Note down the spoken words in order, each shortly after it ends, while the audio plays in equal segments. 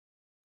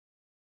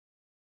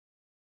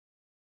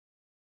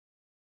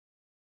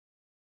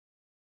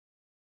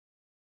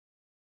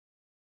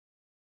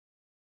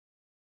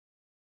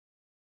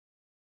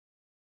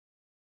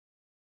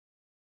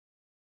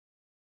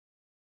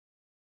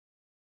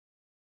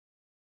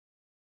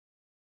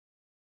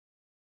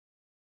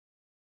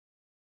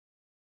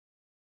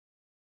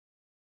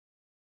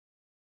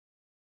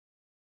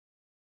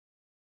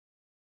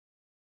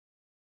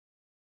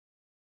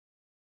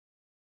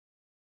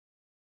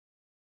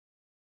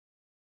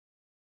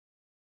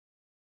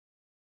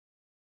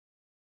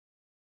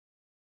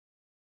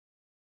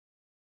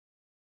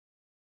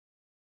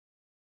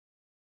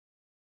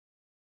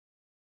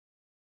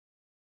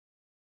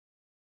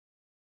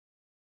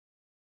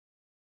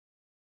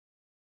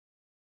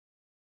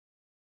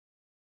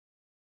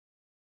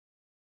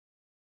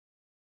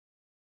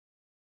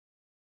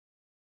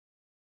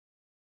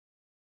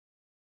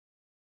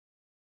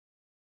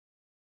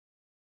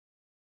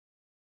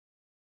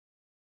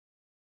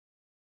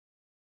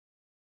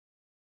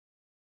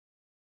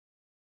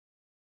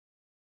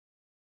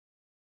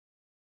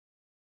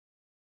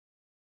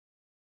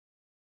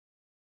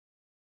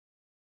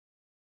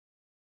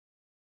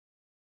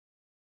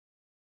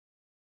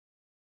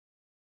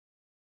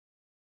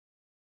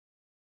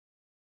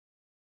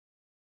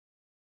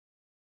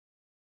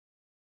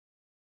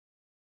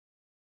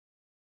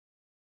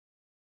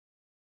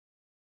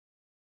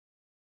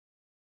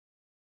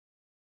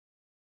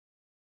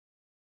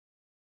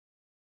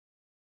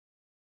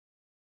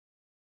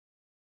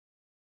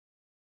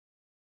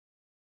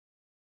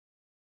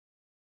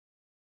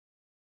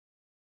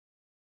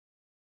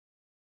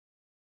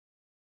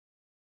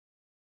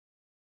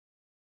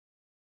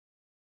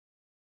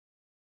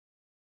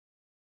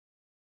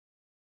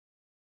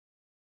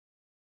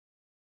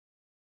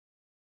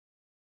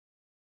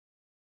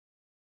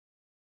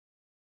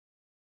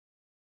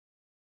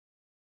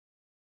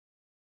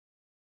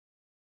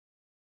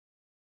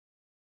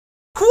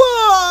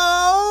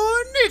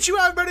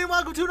Konnichiwa, everybody, and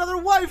welcome to another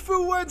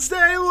Waifu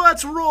Wednesday.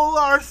 Let's roll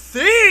our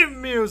theme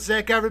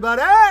music,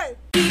 everybody!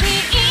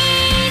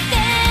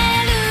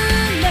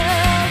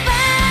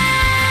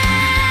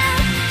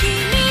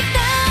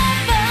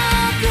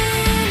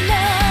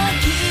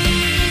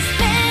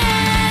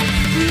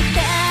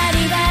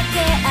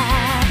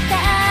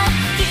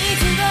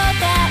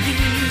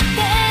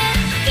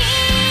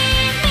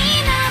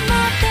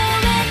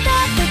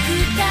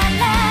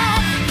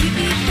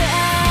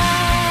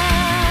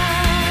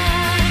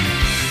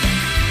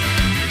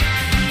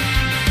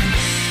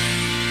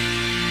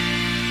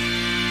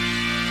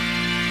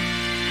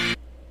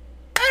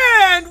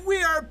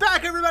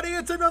 Back, everybody.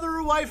 It's another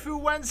Waifu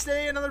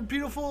Wednesday, another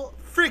beautiful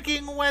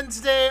freaking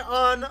Wednesday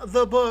on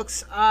the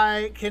books.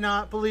 I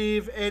cannot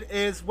believe it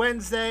is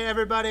Wednesday,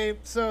 everybody.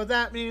 So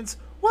that means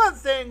one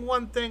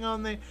thing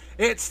only.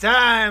 It's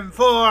time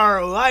for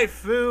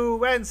Waifu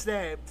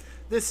Wednesday.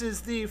 This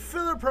is the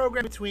filler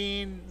program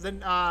between the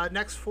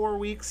next 4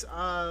 weeks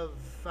of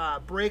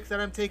break that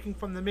I'm taking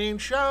from the main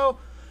show.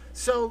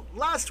 So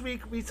last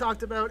week we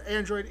talked about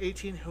Android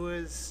 18,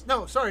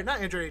 not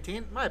Android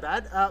 18, my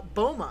bad,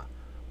 Boma.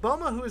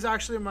 Boma, who is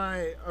actually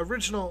my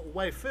original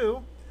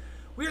waifu.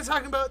 We are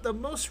talking about the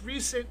most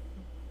recent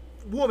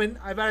woman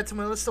I've added to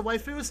my list of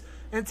waifus,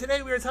 and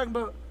today we are talking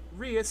about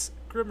Rias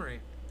Grimmery.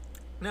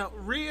 Now,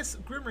 Rias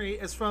Grimmery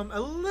is from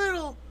a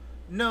little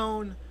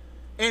known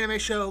anime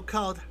show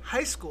called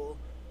High School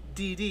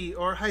DD,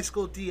 or High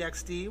School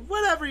DxD,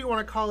 whatever you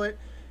want to call it.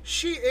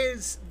 She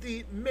is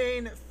the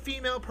main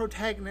female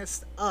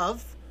protagonist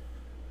of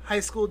High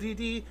School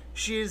DD.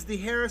 She is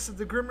the heiress of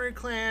the Grimmery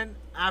clan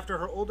after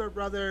her older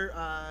brother,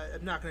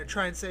 I'm not going to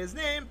try and say his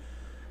name,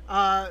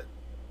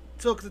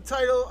 took the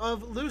title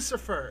of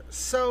Lucifer.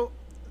 So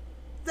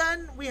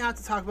then we have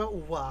to talk about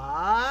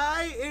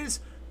why is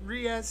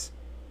Rias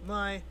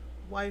my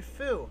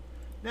waifu.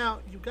 Now,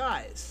 you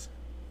guys,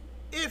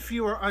 if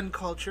you are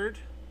uncultured,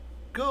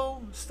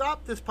 go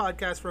stop this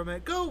podcast for a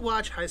minute, go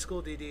watch High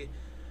School DD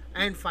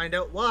and find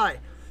out why.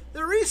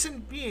 The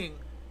reason being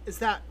is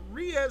that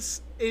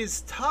Rias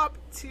is top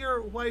tier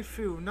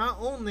waifu, not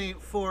only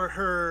for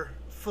her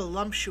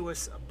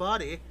voluptuous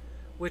body,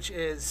 which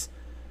is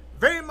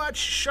very much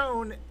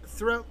shown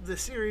throughout the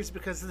series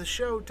because the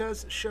show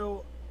does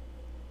show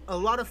a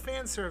lot of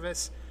fan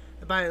service.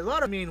 And by a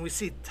lot I mean we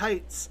see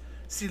tights,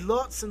 see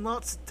lots and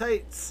lots of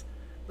tights,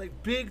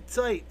 like big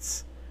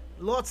tights,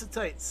 lots of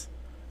tights.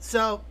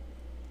 So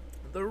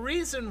the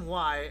reason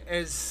why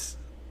is,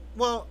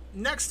 well,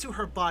 next to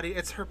her body,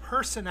 it's her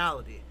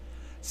personality.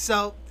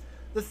 So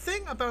the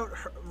thing about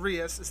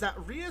Rias is that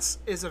Rias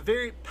is a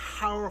very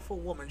powerful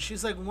woman.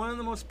 She's like one of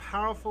the most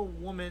powerful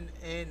women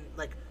in,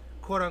 like,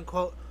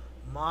 quote-unquote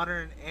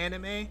modern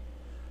anime.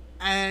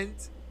 And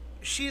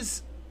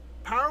she's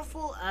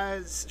powerful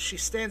as she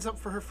stands up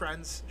for her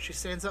friends. She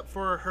stands up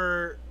for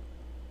her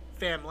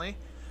family.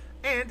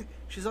 And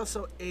she's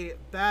also a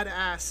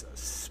badass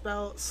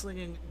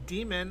spell-slinging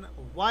demon.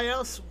 Why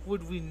else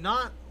would we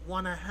not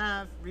want to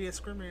have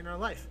Rias Grimmery in our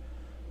life?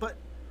 But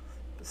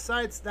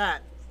besides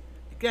that,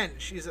 again,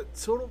 she's a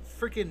total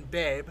freaking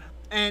babe,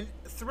 and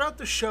throughout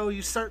the show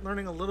you start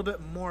learning a little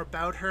bit more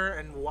about her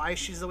and why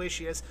she's the way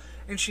she is,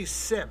 and she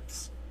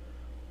simps.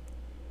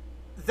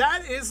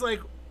 That is like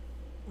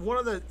one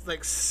of the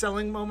like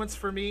selling moments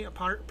for me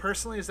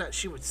personally, is that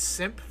she would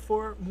simp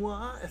for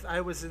moi if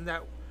I was in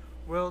that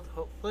world.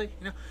 Hopefully,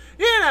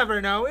 you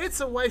never know.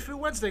 It's a Waifu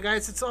Wednesday,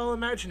 guys. It's all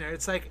imaginary.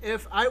 It's like,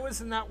 if I was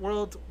in that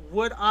world,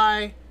 would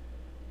I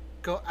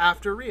go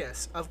after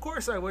Rias? Of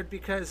course I would,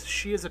 because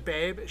she is a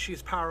babe.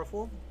 She's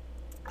powerful.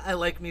 I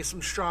like me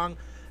some strong,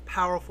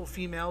 powerful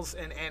females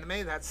in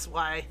anime. That's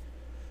why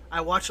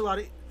I watch a lot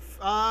of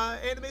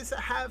animes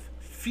that have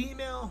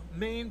female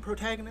main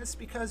protagonists,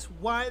 because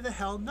why the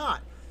hell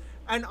not?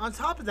 And on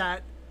top of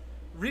that,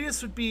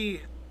 Rias would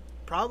be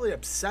probably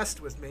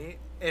obsessed with me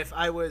if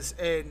I was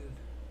in,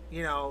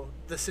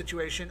 the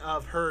situation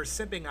of her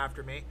simping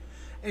after me,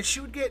 and she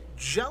would get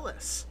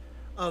jealous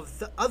of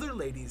the other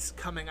ladies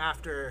coming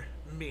after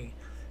me.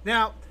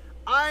 Now,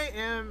 I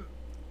am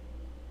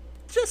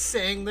just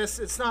saying this.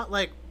 It's not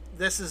like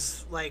this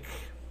is like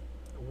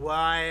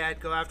why I'd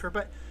go after her,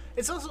 but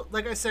it's also,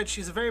 like I said,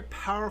 she's a very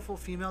powerful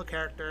female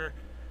character,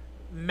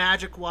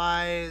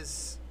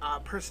 magic-wise,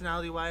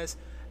 personality-wise,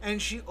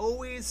 and she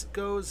always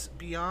goes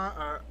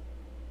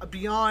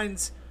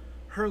beyond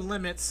her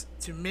limits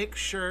to make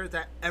sure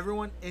that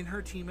everyone in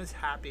her team is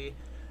happy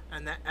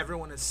and that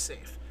everyone is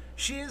safe.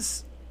 She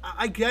is,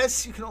 I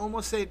guess you can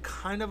almost say,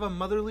 kind of a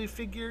motherly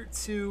figure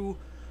to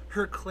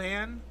her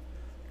clan.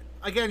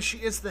 Again, she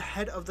is the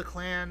head of the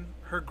clan,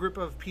 her group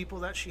of people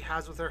that she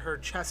has with her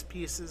chess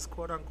pieces,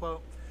 quote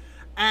unquote.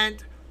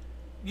 And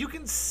you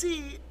can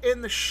see in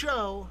the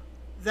show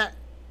that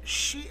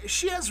she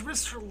has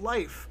risked her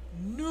life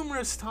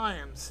numerous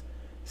times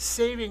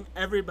saving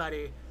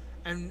everybody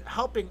and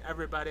helping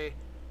everybody.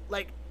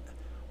 Like,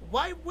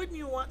 why wouldn't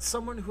you want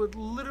someone who would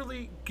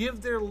literally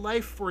give their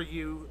life for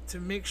you to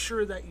make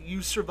sure that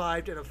you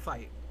survived in a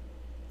fight?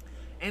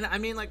 And I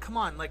mean, like, come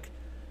on, like,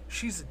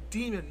 she's a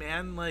demon,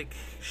 man. Like,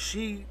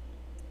 she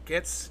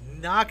gets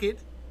naked.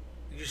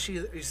 You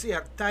see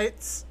her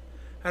tights,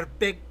 her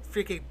big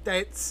freaking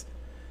tights,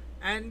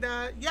 and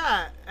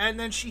yeah, and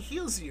then she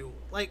heals you.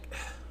 Like,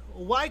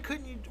 why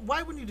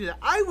wouldn't you do that?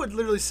 I would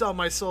literally sell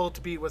my soul to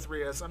be with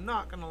Rias. I'm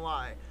not gonna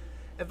lie.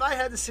 If I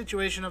had the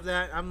situation of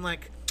that, I'm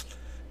like,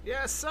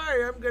 yeah,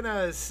 sorry, I'm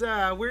gonna.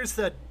 Where's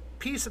the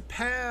piece of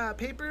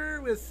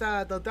paper with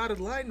the dotted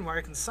line where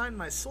I can sign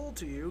my soul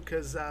to you?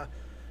 Because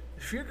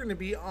if you're gonna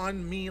be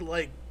on me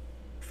like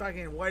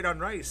fucking white on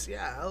rice,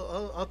 yeah,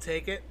 I'll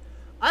take it.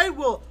 I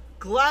will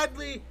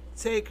gladly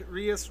take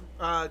Rias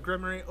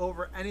Grimoire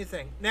over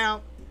anything.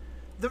 Now,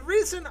 the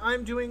reason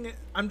I'm doing it,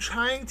 I'm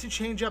trying to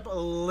change up a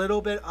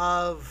little bit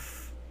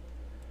of,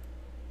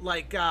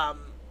 like,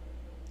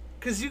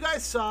 because you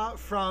guys saw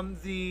from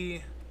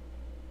the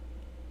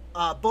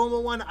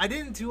Bulma one, I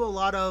didn't do a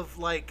lot of,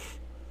 like,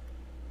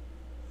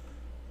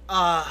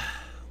 I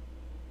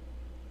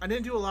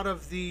didn't do a lot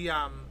of the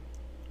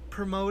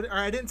promote, or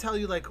I didn't tell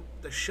you, like,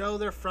 the show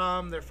they're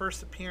from, their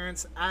first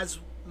appearance, as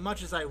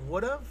much as I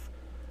would have.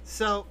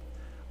 So,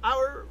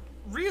 our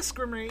Rias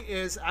Grimoire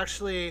is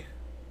actually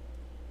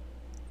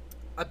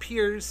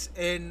appears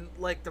in,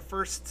 like, the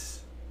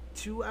first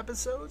 2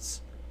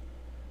 episodes.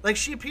 Like,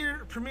 she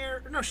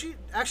she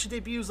actually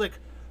debuts, like,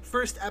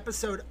 first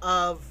episode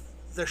of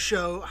the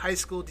show High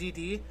School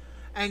DD,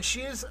 and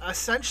she is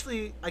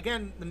essentially,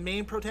 again, the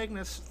main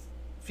protagonist,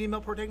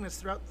 female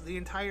protagonist throughout the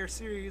entire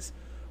series,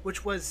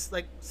 which was,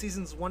 like,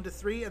 seasons 1 to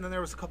 3, and then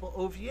there was a couple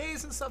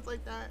OVAs and stuff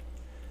like that.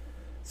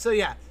 So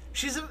yeah,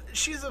 she's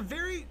a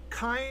very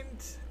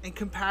kind and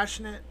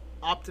compassionate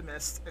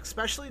optimist,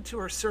 especially to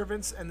her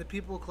servants and the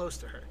people close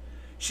to her.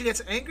 She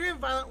gets angry and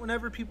violent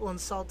whenever people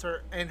insult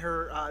her and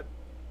her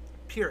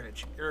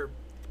peerage, you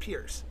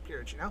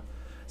know.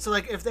 So,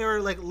 like, if they were,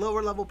 like,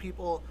 lower level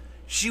people,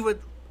 she would,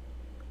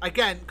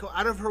 again, go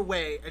out of her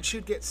way, and she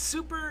would get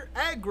super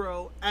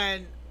aggro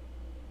and,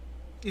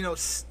 you know,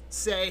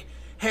 say,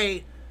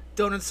 hey,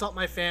 don't insult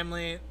my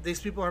family,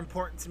 these people are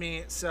important to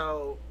me,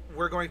 so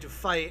we're going to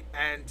fight.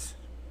 And,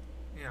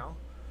 you know,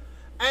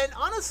 and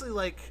honestly,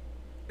 like,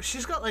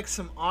 she's got, like,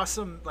 some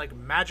awesome, like,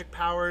 magic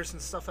powers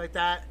and stuff like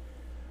that.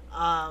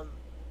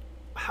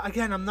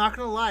 Again, I'm not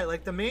gonna lie,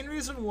 like, the main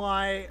reason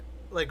why,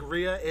 like,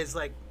 Ria is,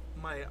 like,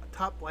 my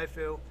top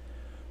waifu,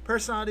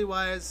 personality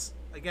wise,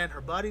 again,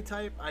 her body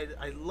type, I'm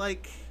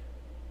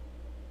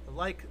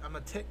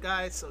a tit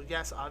guy, so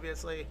yes,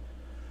 obviously.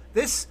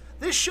 This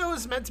show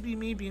is meant to be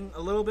me being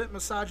a little bit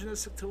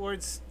misogynistic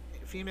towards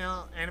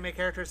female anime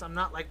characters. I'm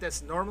not like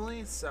this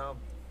normally, so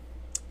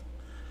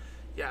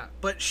yeah.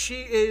 But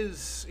she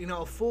is, you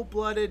know, a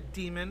full-blooded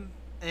demon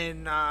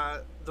in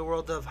the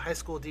world of High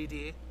School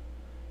DD.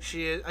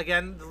 She is,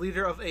 again, the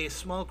leader of a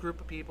small group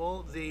of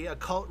people, the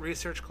Occult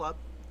Research Club.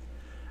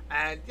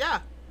 And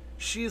yeah,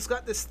 she's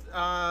got this,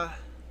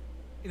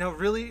 you know,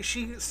 really,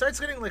 she starts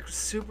getting, like,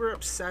 super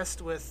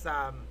obsessed with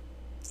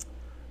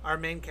our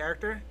main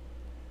character.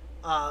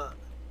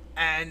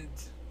 And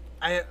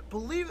I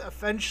believe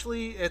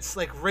eventually it's,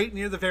 like, right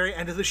near the very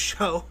end of the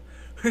show,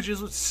 which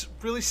is what's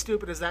really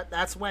stupid, is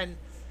that's when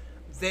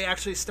they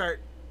actually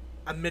start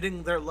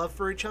admitting their love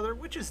for each other,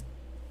 which is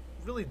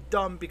really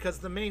dumb because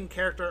the main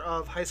character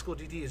of High School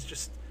DD is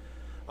just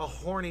a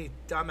horny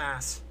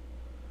dumbass.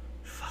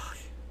 Fuck.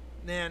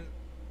 Man,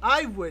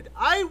 I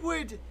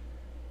would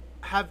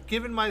have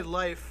given my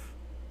life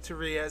to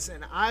Rias,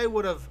 and I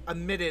would have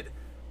admitted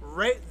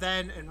right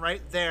then and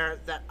right there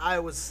that I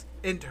was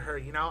into her,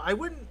 you know? I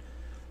wouldn't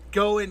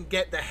go and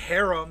get the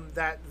harem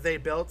that they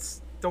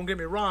built. Don't get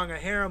me wrong, a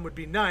harem would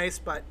be nice,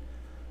 but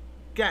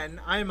again,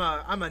 I'm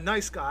a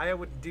nice guy. I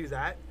wouldn't do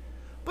that.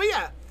 But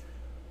yeah,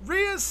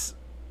 Rias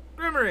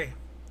Grimoire.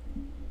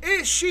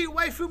 Is she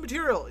waifu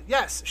material?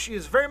 Yes, she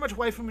is very much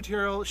waifu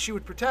material. She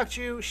would protect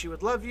you. She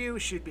would love you.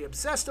 She would be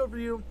obsessed over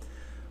you.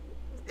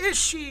 Does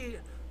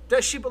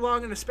she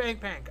belong in a spank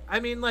bank? I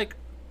mean, like,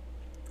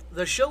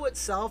 the show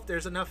itself,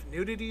 there's enough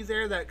nudity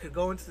there that could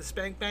go into the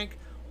spank bank.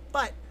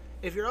 But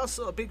if you're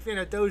also a big fan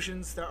of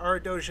doujins, there are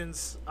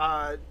doujins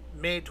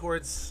made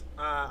towards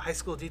High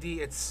School DD.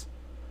 It's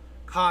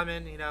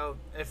common, you know.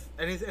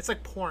 It's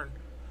like porn.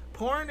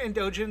 Porn and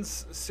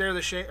doujins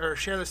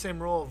share the same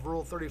rule of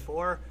Rule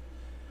 34.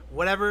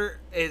 Whatever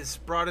is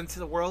brought into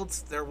the world,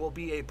 there will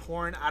be a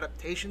porn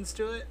adaptations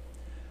to it.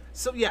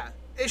 So yeah,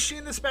 is she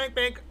in the spank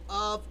bank?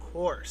 Of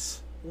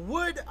course.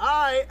 Would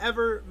I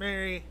ever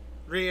marry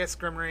Rias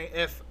Grimoire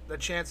if the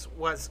chance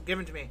was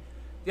given to me?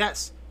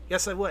 Yes,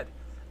 I would.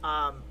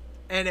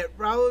 And it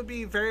probably would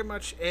be very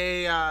much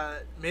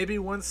a maybe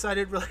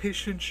one-sided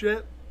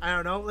relationship. I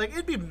don't know. Like,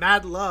 it'd be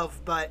mad love,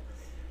 but,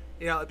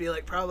 you know, it'd be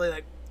like probably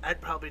like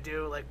I'd probably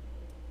do like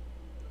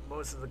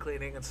most of the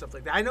cleaning and stuff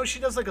like that. I know she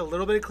does like a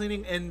little bit of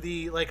cleaning in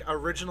the like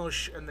original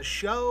in the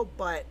show,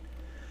 but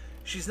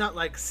she's not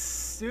like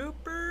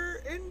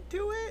super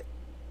into it,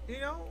 you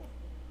know.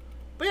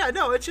 But yeah,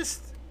 no, it's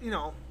just, you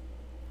know.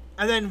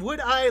 And then would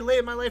I lay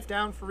my life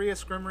down for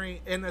Rias Grimoire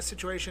in the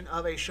situation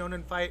of a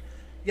shonen fight?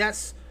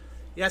 Yes,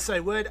 I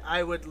would.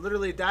 I would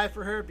literally die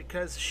for her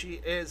because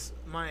she is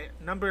my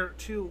number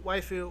 2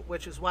 waifu,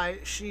 which is why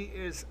she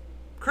is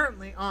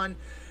currently on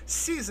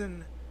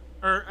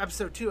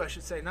episode 2, I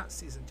should say, not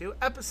season 2,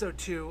 episode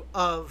 2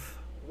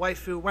 of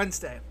Waifu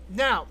Wednesday.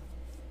 Now,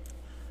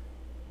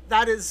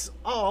 that is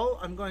all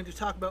I'm going to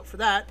talk about for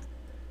that.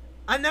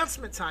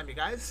 Announcement time, you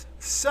guys.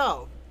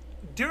 So,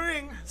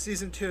 during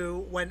season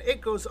 2, when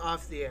it goes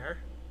off the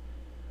air,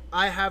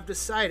 I have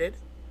decided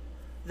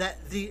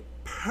that the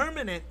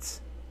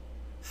permanent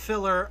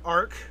filler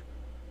arc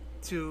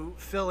to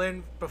fill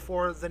in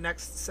before the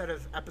next set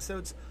of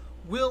episodes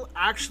will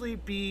actually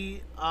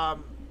be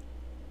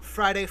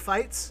Friday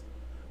Fights,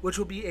 which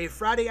will be a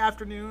Friday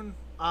afternoon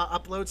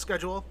upload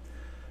schedule.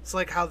 It's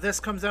like how this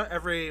comes out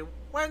every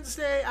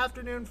Wednesday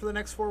afternoon for the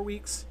next 4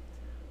 weeks.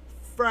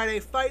 Friday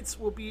Fights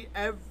will be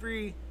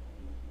every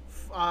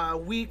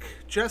week,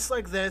 just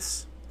like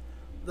this.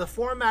 The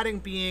formatting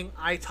being,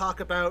 I talk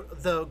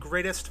about the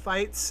greatest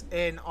fights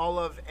in all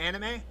of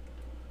anime,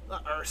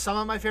 or some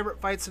of my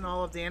favorite fights in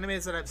all of the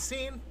animes that I've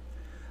seen.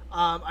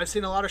 I've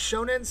seen a lot of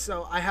shonen,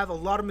 so I have a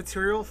lot of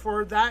material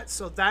for that.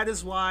 So that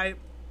is why,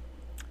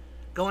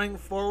 going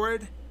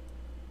forward,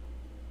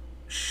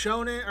 the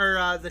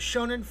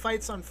shonen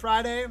fights on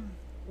Friday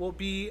will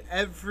be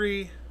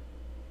every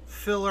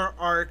filler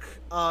arc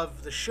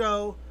of the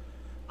show.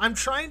 I'm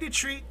trying to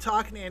treat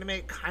Talking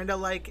Anime kind of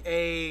like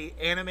a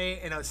anime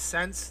in a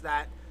sense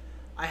that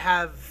I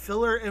have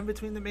filler in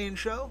between the main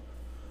show.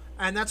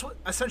 And that's what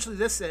essentially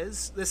this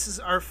is. This is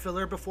our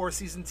filler before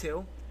season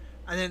 2.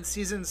 And then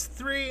seasons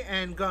 3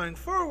 and going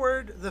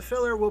forward, the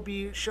filler will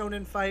be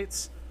shonen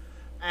fights.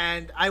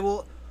 And I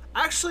will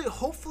actually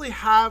hopefully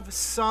have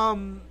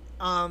some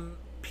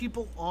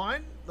people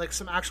on, like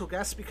some actual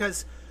guests,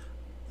 because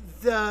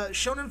the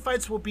shonen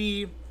fights will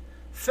be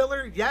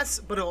filler, yes,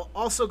 but it'll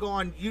also go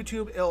on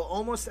YouTube. It'll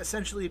almost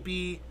essentially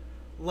be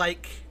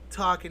like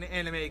Talking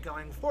Anime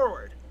going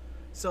forward.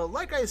 So,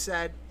 like I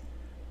said,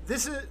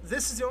 this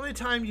is the only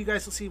time you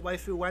guys will see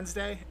Waifu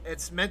Wednesday.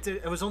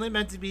 It was only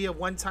meant to be a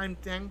one-time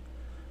thing,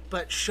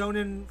 but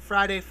Shonen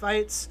Friday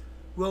Fights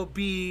will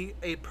be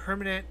a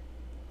permanent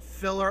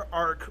filler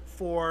arc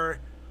for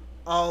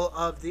all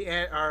of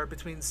the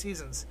between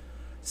seasons.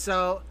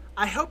 So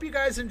I hope you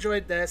guys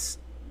enjoyed this.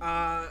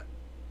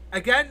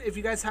 Again, if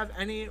you guys have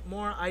any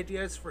more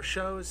ideas for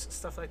shows,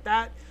 stuff like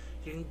that,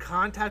 you can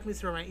contact me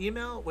through my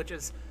email, which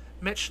is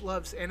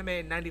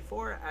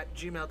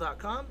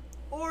mitchlovesanime94@gmail.com,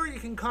 or you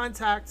can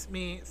contact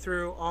me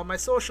through all my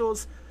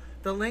socials.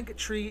 The link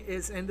tree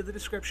is in the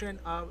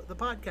description of the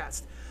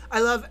podcast.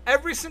 I love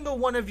every single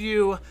one of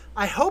you.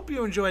 I hope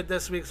you enjoyed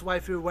this week's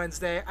Waifu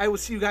Wednesday. I will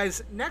see you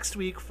guys next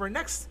week for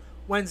next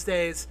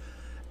Wednesday's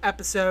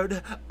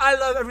episode. I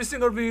love every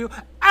single of you.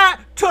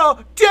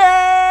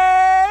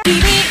 Today!